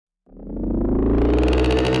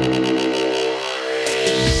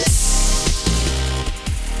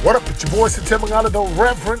What up? It's your boy, Satem Mangala, the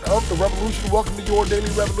Reverend of the Revolution. Welcome to your Daily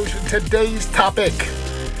Revolution. Today's topic,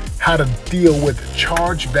 how to deal with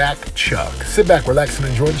chargeback Chuck. Sit back, relax, and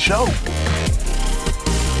enjoy the show.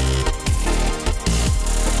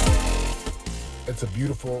 It's a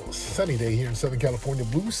beautiful sunny day here in Southern California.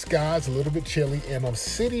 Blue skies, a little bit chilly, and I'm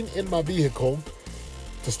sitting in my vehicle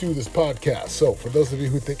to do this podcast. So for those of you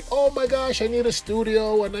who think, oh my gosh, I need a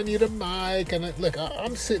studio and I need a mic, and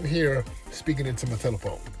I'm sitting here speaking into my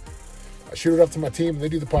telephone. I shoot it up to my team and they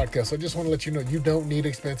do the podcast. So I just want to let you know, you don't need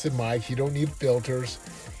expensive mics. You don't need filters.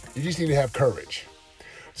 You just need to have courage.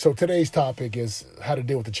 So today's topic is how to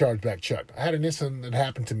deal with the chargeback Chuck. I had an incident that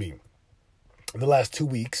happened to me in the last 2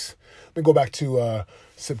 weeks. Let me go back to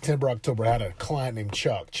September, October. I had a client named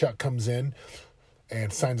Chuck. Chuck comes in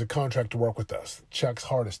and signs a contract to work with us. Chuck's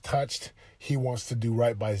heart is touched. He wants to do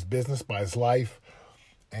right by his business, by his life.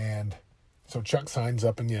 And so Chuck signs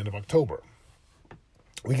up in the end of October.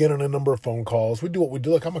 We get on a number of phone calls. We do what we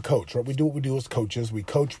do. Look, I'm a coach, right? We do what we do as coaches. We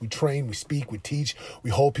coach, we train, we speak, we teach. We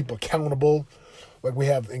hold people accountable. Like, we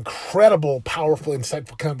have incredible, powerful,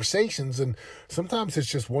 insightful conversations. And sometimes it's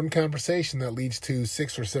just one conversation that leads to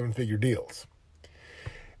 6 or 7 figure deals.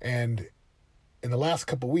 And in the last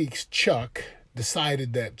couple of weeks, Chuck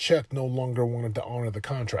decided that Chuck no longer wanted to honor the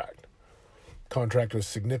contract. Contract was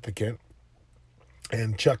significant,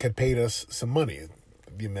 and Chuck had paid us some money.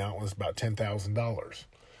 The amount was about $10,000,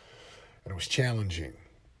 and it was challenging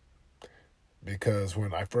because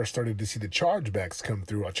when I first started to see the chargebacks come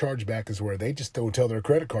through, a chargeback is where they just don't tell their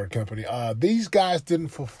credit card company, these guys didn't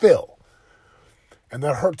fulfill. And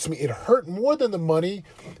that hurts me. It hurt more than the money.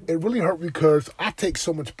 It really hurt because I take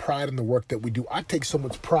so much pride in the work that we do. I take so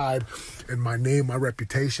much pride in my name, my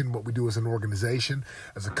reputation, what we do as an organization,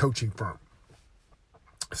 as a coaching firm.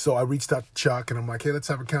 So I reached out to Chuck and I'm like, hey, let's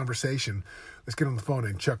have a conversation. Let's get on the phone.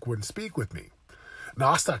 And Chuck wouldn't speak with me.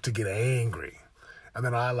 Now I start to get angry. And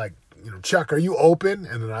then I Chuck, are you open?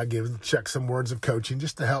 And then I give Chuck some words of coaching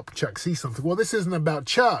just to help Chuck see something. Well, this isn't about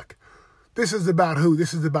Chuck. This is about who?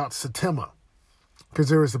 This is about Satema. Because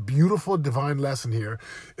there is a beautiful divine lesson here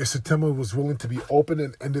if Satema was willing to be open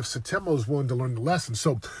and if Satema was willing to learn the lesson.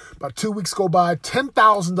 So about 2 weeks go by,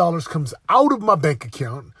 $10,000 comes out of my bank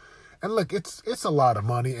account. And look, it's a lot of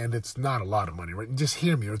money and it's not a lot of money, right? Just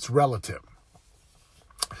hear me, it's relative.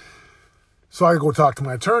 So I go talk to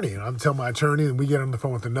my attorney and I'm telling my attorney, and we get on the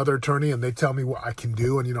phone with another attorney and they tell me what I can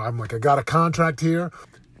do. And, I'm like, I got a contract here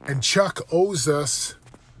and Chuck owes us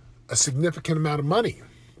a significant amount of money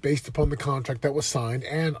based upon the contract that was signed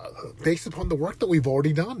and based upon the work that we've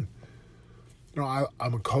already done.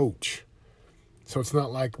 I'm a coach. So it's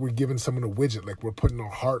not like we're giving someone a widget, like we're putting our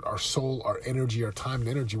heart, our soul, our energy, our time and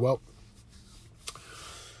energy. Well,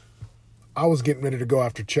 I was getting ready to go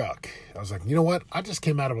after Chuck. I was like, you know what? I just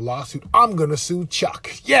came out of a lawsuit. I'm going to sue Chuck.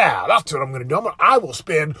 Yeah, that's what I'm going to do. I will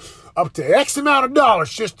spend up to X amount of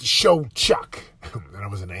dollars just to show Chuck. And I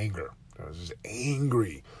was in anger. I was just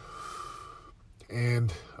angry.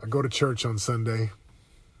 And I go to church on Sunday,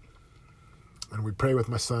 and we pray with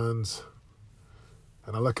my sons.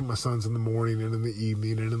 And I look at my sons in the morning and in the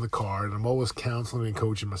evening and in the car, and I'm always counseling and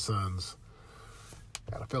coaching my sons.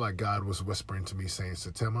 And I feel like God was whispering to me saying,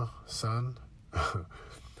 Satema, son,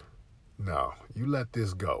 no, you let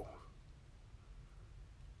this go.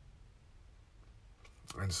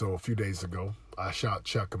 And so a few days ago, I shot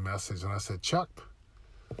Chuck a message, and I said, Chuck,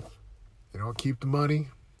 keep the money.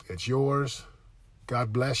 It's yours.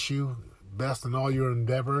 God bless you. Best in all your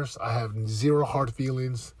endeavors. I have zero hard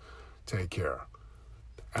feelings. Take care.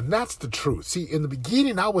 And that's the truth. See, in the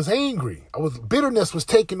beginning, I was angry. Bitterness was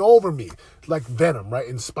taking over me, like Venom, right?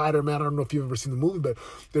 In Spider-Man, I don't know if you've ever seen the movie, but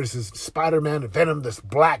there's this Spider-Man and Venom, this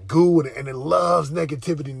black goo, and it loves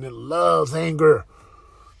negativity and it loves anger.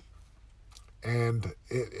 And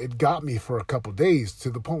it got me for a couple days to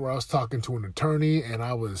the point where I was talking to an attorney and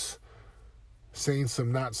I was saying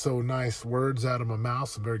some not so nice words out of my mouth,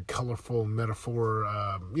 some very colorful metaphor,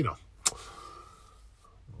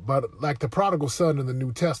 But like the prodigal son in the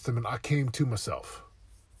New Testament, I came to myself.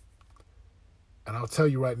 And I'll tell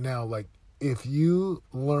you right now, if you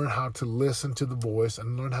learn how to listen to the voice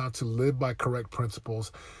and learn how to live by correct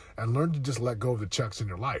principles and learn to just let go of the Chucks in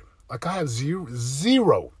your life. I have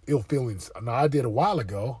zero ill feelings. Now, I did a while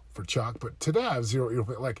ago for Chuck, but today I have zero ill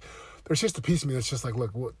feelings. There's just a piece of me that's just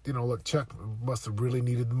look, Chuck must have really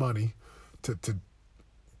needed the money to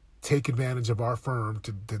take advantage of our firm,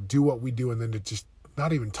 to do what we do, and then to just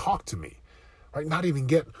not even talk to me, right? Not even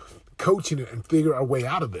get coaching and figure our way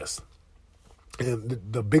out of this. And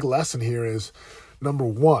the big lesson here is, number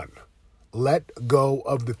one, let go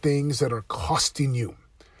of the things that are costing you.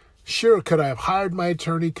 Sure, could I have hired my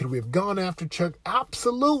attorney? Could we have gone after Chuck?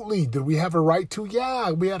 Absolutely. Did we have a right to?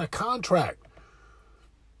 Yeah, we had a contract.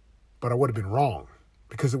 But I would have been wrong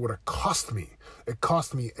because it would have cost me. It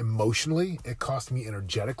cost me emotionally. It cost me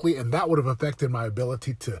energetically. And that would have affected my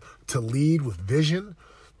ability to lead with vision,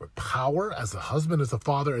 with power, as a husband, as a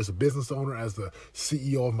father, as a business owner, as the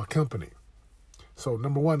CEO of my company. So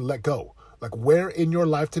number one, let go. Like, where in your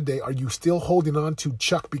life today are you still holding on to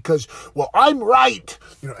Chuck because, well, I'm right.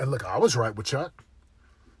 And look, I was right with Chuck.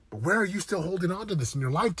 But where are you still holding on to this in your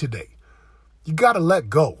life today? You got to let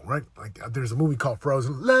go, right? Like, there's a movie called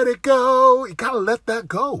Frozen. Let it go. You got to let that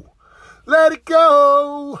go. Let it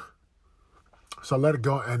go. So I let it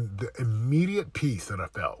go. And the immediate peace that I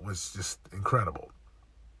felt was just incredible.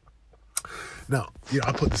 Now,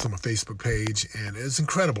 I put this on my Facebook page, and it's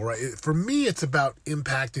incredible, right? For me, it's about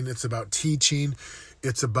impacting. It's about teaching.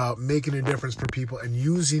 It's about making a difference for people and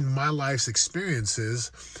using my life's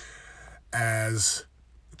experiences as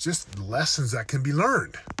just lessons that can be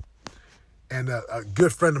learned. And a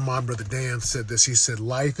good friend of mine, Brother Dan, said this. He said,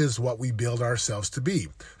 life is what we build ourselves to be.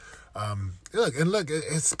 Look,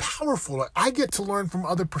 it's powerful. I get to learn from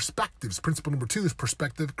other perspectives. Principle number 2 is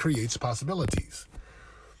perspective creates possibilities.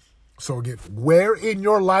 So again, where in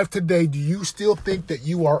your life today do you still think that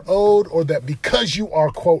you are owed, or that because you are,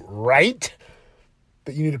 quote, right,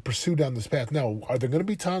 that you need to pursue down this path? Now, are there going to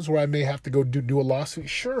be times where I may have to go do a lawsuit?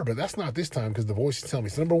 Sure, but that's not this time because the voice is telling me.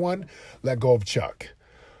 So number 1, let go of Chuck.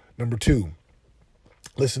 Number 2,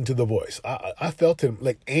 listen to the voice. I felt him,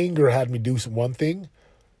 like anger had me do one thing,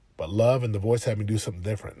 but love and the voice had me do something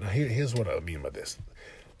different. Now, here's what I mean by this.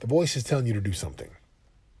 The voice is telling you to do something.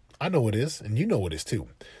 I know it is, and you know it is too.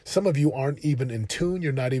 Some of you aren't even in tune.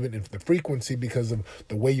 You're not even in the frequency because of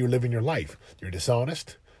the way you're living your life. You're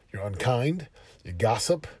dishonest. You're unkind. You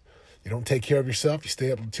gossip. You don't take care of yourself. You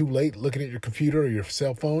stay up too late looking at your computer or your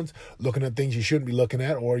cell phones, looking at things you shouldn't be looking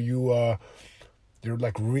at, or you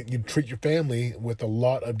treat your family with a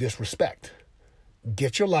lot of disrespect.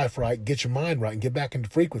 Get your life right, get your mind right, and get back into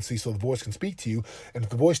frequency so the voice can speak to you. And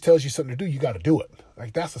if the voice tells you something to do, you got to do it.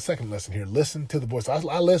 Like, that's the second lesson here. Listen to the voice. I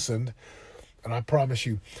listened, and I promise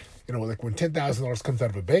you, like when $10,000 comes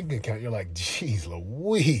out of a bank account, you're like, geez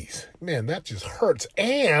Louise, man, that just hurts.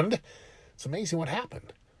 And it's amazing what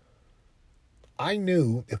happened. I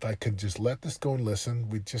knew if I could just let this go and listen,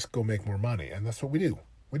 we'd just go make more money. And that's what we do.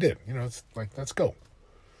 We did. It's like, let's go.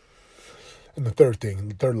 And the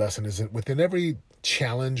third lesson is that within every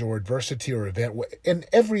challenge or adversity or event, in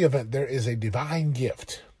every event, there is a divine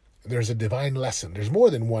gift. There's a divine lesson. There's more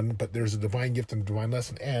than one, but there's a divine gift and a divine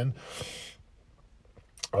lesson. And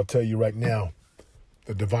I'll tell you right now,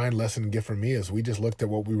 the divine lesson and gift for me is we just looked at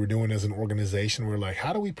what we were doing as an organization. We're like,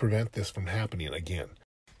 how do we prevent this from happening again?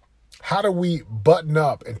 How do we button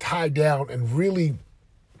up and tie down and really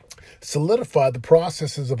solidify the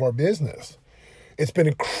processes of our business? It's been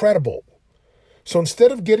incredible. So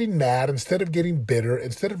instead of getting mad, instead of getting bitter,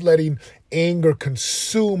 instead of letting anger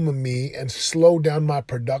consume me and slow down my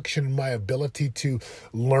production, my ability to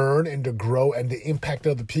learn and to grow and to impact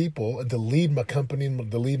other people and to lead my company and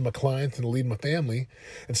to lead my clients and to lead my family,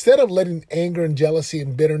 instead of letting anger and jealousy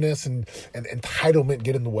and bitterness and entitlement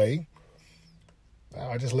get in the way,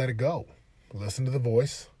 I just let it go. Listen to the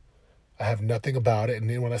voice. I have nothing about it. And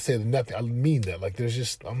then when I say nothing, I mean that. Like,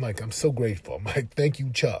 I'm so grateful. I'm like, thank you,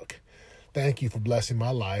 Chuck. Thank you for blessing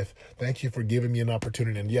my life. Thank you for giving me an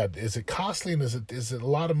opportunity. And yeah, is it costly and is it a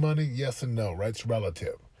lot of money? Yes and no, right? It's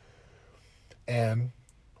relative. And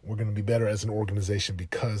we're going to be better as an organization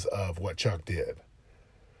because of what Chuck did.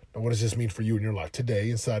 Now, what does this mean for you in your life today,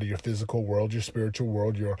 inside of your physical world, your spiritual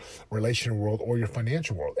world, your relational world, or your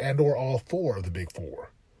financial world, and or all 4 of the big 4?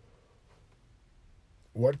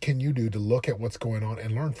 What can you do to look at what's going on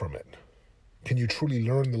and learn from it? Can you truly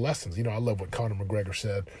learn the lessons? I love what Conor McGregor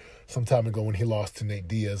said some time ago when he lost to Nate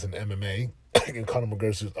Diaz in MMA. And Conor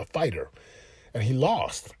McGregor's a fighter, and he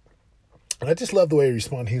lost. And I just love the way he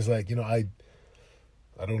responded. He's like, I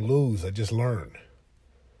don't lose, I just learn.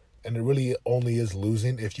 And it really only is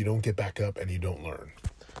losing if you don't get back up and you don't learn.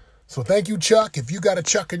 So thank you, Chuck. If you got a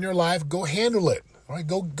Chuck in your life, go handle it. All right,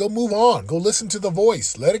 go move on. Go listen to the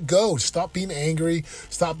voice. Let it go. Stop being angry.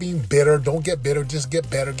 Stop being bitter. Don't get bitter. Just get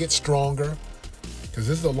better. Get stronger. Because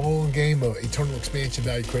this is a long game of eternal expansion,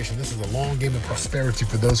 value creation. This is a long game of prosperity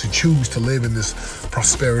for those who choose to live in this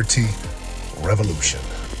prosperity revolution.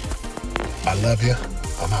 I love you.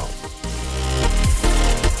 I'm out.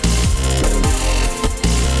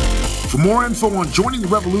 For more info on joining the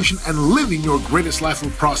revolution and living your greatest life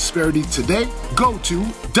of prosperity today, go to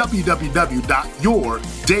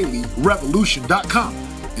www.yourdailyrevolution.com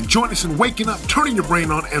and join us in waking up, turning your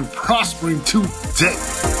brain on, and prospering today.